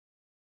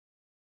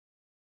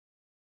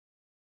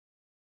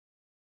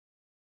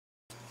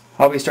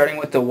I'll be starting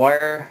with the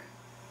wire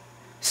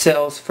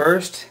cells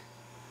first.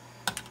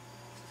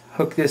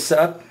 Hook this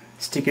up,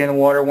 stick it in the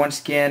water. Once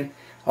again,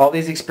 all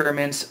these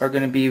experiments are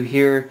going to be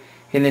here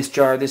in this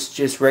jar. This is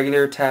just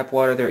regular tap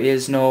water. There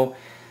is no,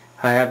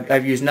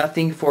 I've used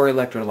nothing for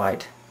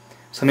electrolyte.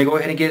 So let me go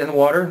ahead and get it in the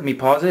water. Let me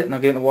pause it and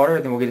I'll get it in the water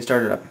and then we'll get it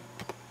started up.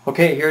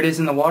 Okay, here it is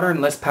in the water and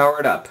let's power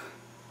it up.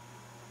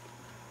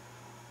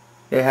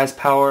 It has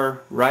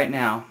power right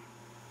now.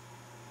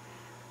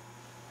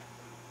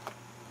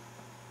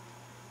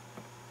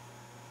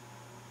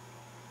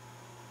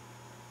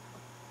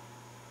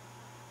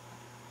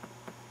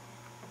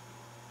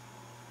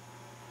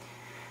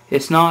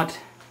 It's not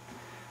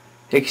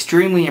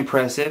extremely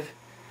impressive.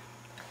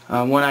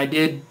 When I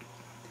did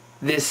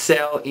this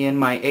cell in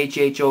my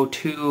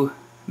HHO2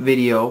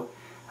 video,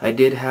 I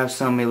did have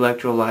some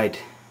electrolyte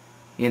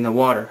in the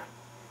water.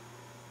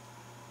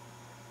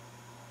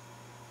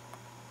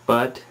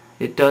 But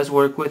it does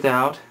work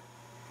without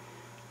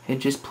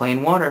and just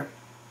plain water.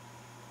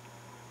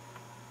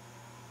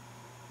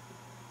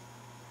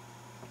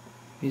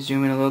 Let me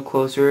zoom in a little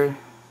closer.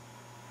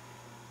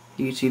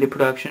 You can see the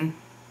production.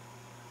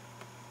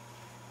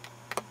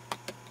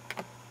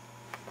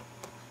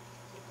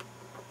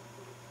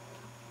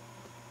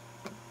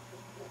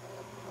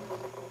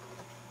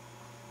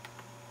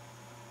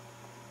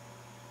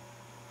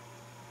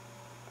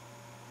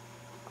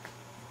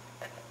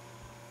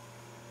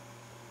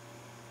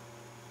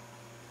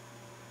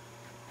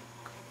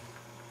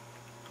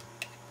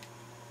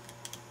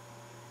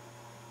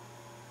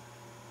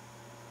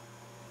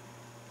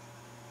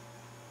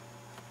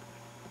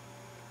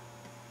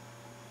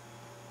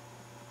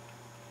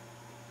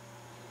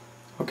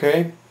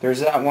 Okay,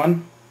 there's that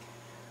one.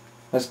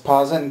 Let's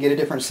pause it and get a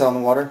different cell in the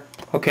water.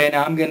 Okay,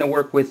 now I'm going to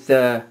work with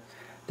the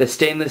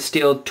stainless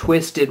steel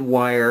twisted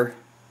wire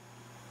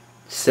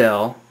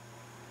cell.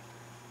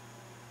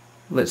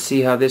 Let's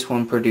see how this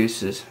one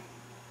produces.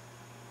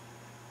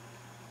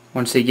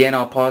 Once again,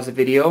 I'll pause the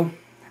video.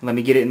 Let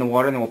me get it in the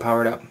water and then we'll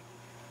power it up.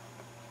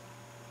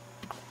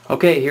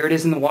 Okay, here it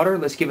is in the water.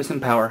 Let's give it some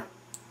power.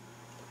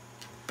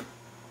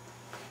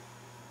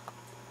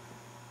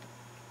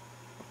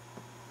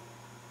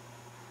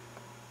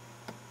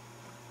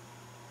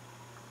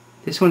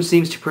 This one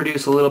seems to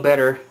produce a little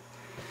better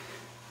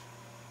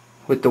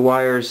with the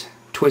wires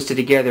twisted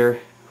together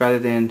rather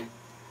than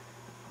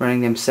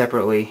running them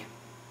separately.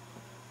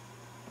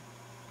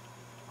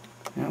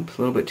 Oops,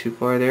 a little bit too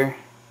far there.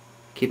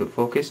 Keep it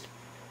focused.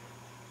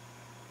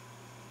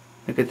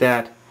 Look at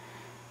that.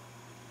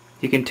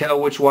 You can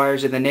tell which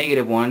wires are the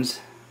negative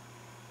ones.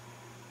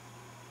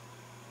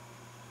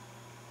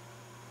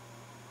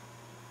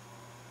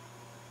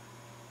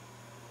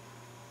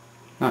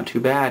 Not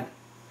too bad.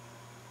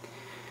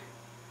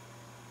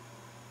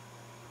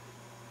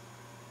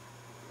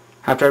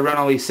 After I run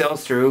all these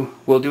cells through,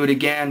 we'll do it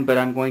again, but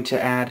I'm going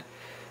to add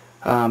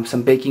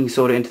some baking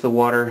soda into the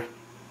water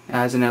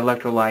as an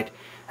electrolyte,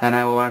 and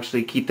I will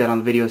actually keep that on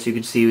the video so you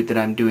can see that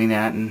I'm doing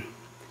that and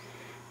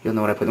you'll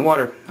know what I put in the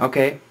water.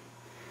 Okay,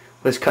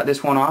 let's cut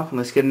this one off and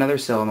let's get another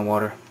cell in the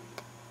water.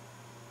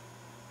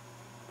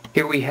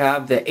 Here we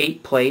have the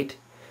 8 plate.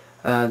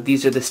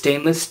 These are the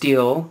stainless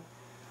steel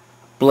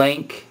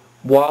blank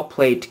wall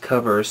plate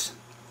covers.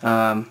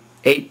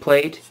 8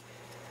 plate.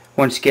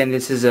 Once again,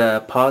 this is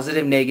a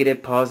positive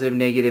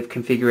negative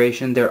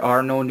configuration. There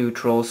are no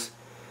neutrals.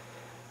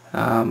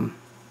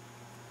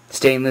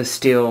 Stainless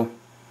steel,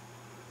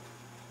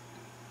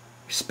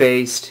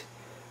 spaced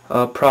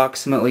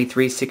approximately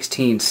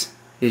 3/16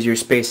 is your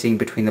spacing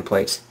between the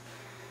plates.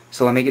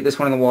 So let me get this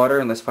one in the water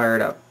and let's fire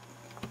it up.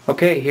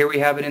 Okay, here we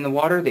have it in the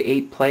water, the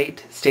 8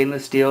 plate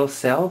stainless steel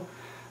cell.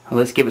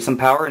 Let's give it some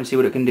power and see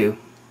what it can do.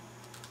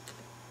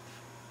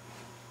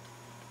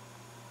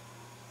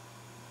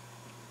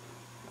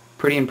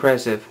 Pretty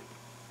impressive.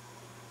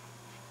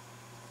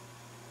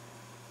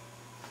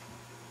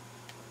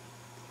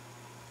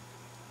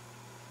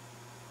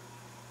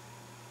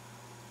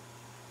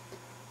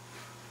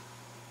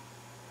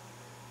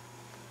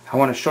 I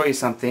want to show you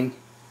something.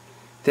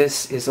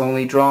 This is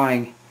only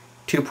drawing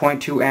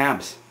 2.2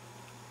 amps.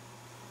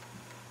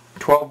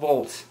 12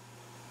 volts.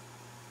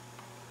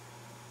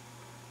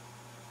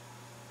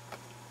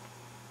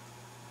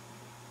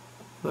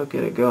 Look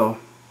at it go.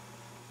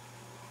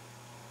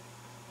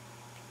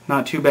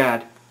 Not too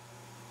bad.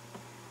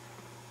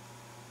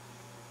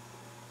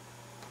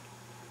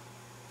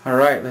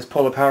 Alright, let's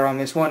pull the power on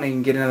this one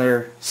and get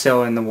another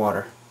cell in the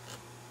water.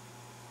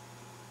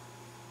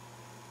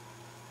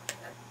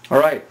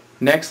 Alright,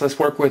 next let's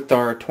work with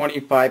our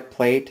 25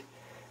 plate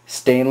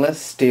stainless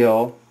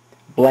steel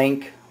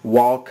blank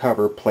wall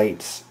cover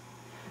plates.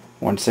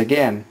 Once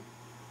again,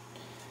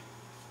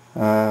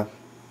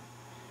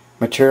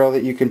 material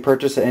that you can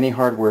purchase at any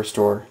hardware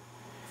store.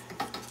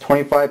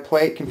 25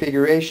 plate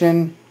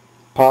configuration,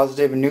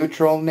 positive,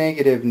 neutral,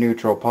 negative,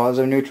 neutral,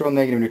 positive, neutral,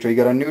 negative, neutral. You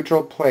got a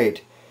neutral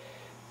plate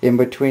in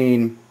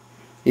between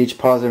each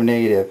positive,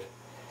 negative.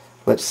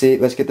 Let's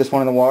get this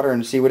one in the water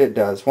and see what it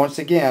does. Once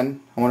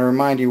again, I want to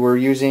remind you we're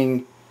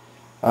using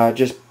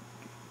just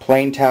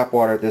plain tap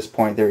water at this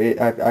point.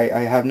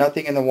 I have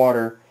nothing in the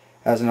water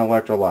as an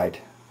electrolyte.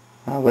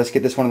 Let's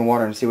get this one in the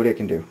water and see what it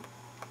can do.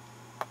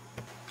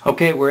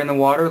 Okay, we're in the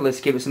water.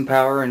 Let's give it some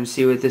power and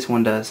see what this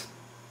one does.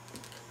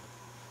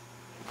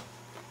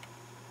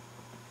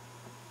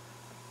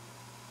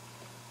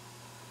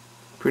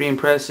 Pretty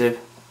impressive.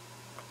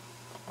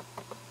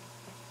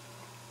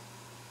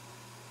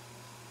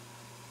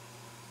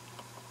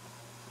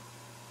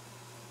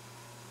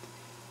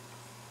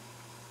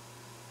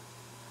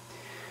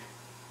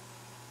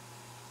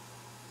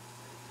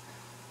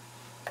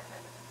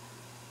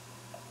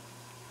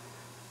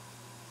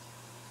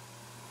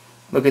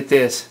 Look at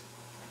this.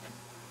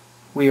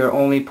 We are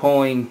only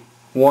pulling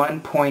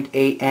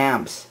 1.8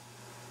 amps.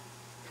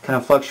 Kind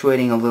of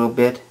fluctuating a little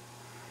bit.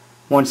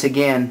 Once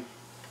again,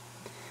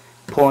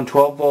 pulling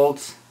 12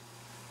 volts,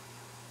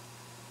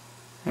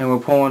 and we're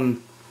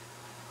pulling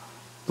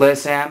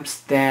less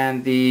amps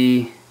than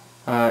the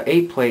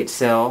 8-plate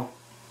cell.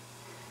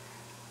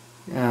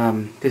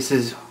 This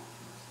is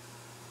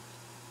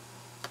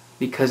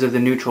because of the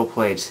neutral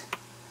plates.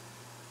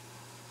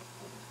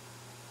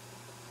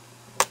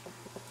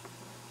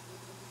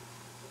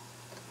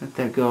 Let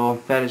that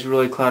go. That is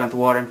really clouding up the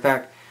water. In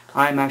fact,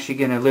 I'm actually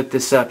going to lift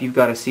this up. You've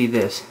got to see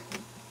this.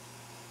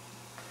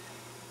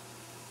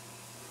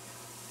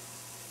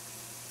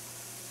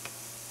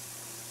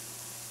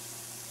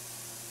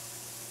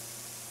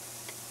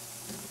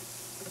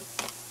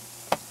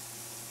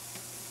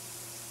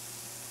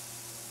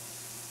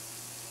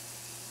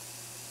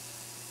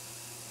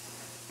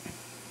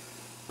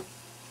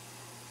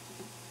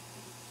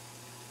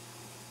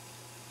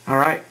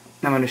 Alright,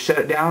 I'm going to shut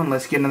it down.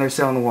 Let's get another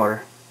cell in the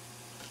water.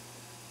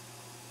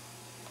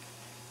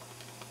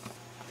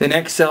 The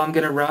next cell I'm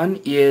going to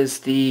run is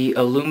the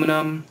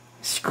aluminum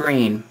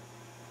screen.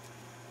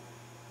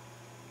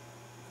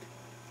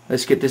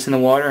 Let's get this in the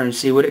water and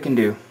see what it can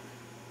do.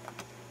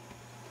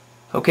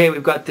 Okay,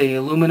 we've got the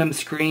aluminum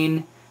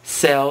screen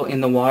cell in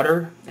the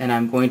water, and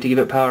I'm going to give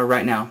it power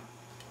right now.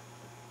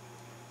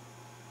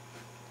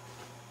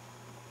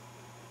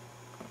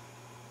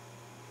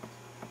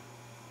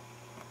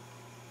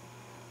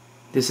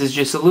 This is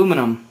just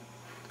aluminum,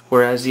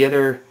 whereas the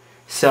other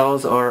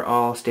cells are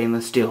all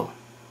stainless steel.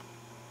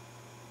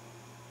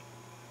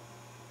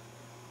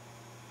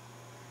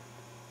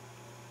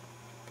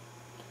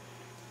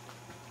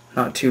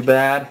 Not too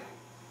bad.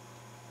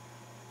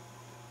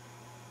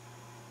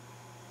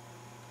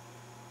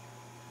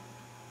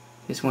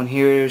 This one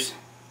here is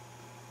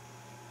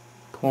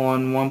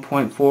pulling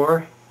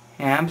 1.4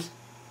 amps,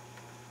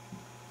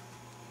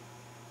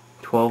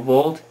 12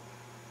 volt.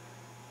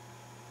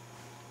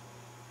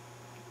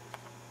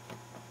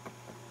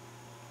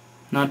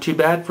 Not too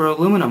bad for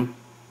aluminum.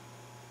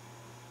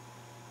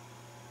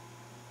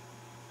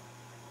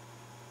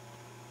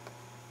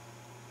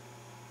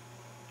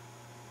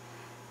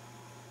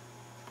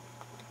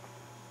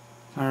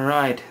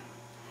 Alright,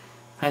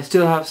 I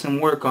still have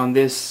some work on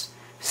this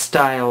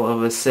style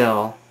of a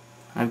cell.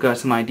 I've got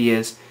some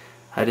ideas,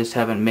 I just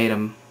haven't made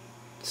them.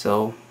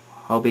 So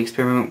I'll be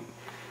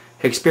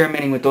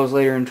experimenting with those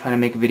later and trying to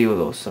make a video of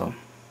those. So,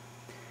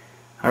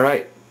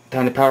 alright,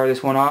 time to power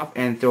this one off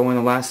and throw in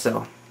the last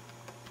cell.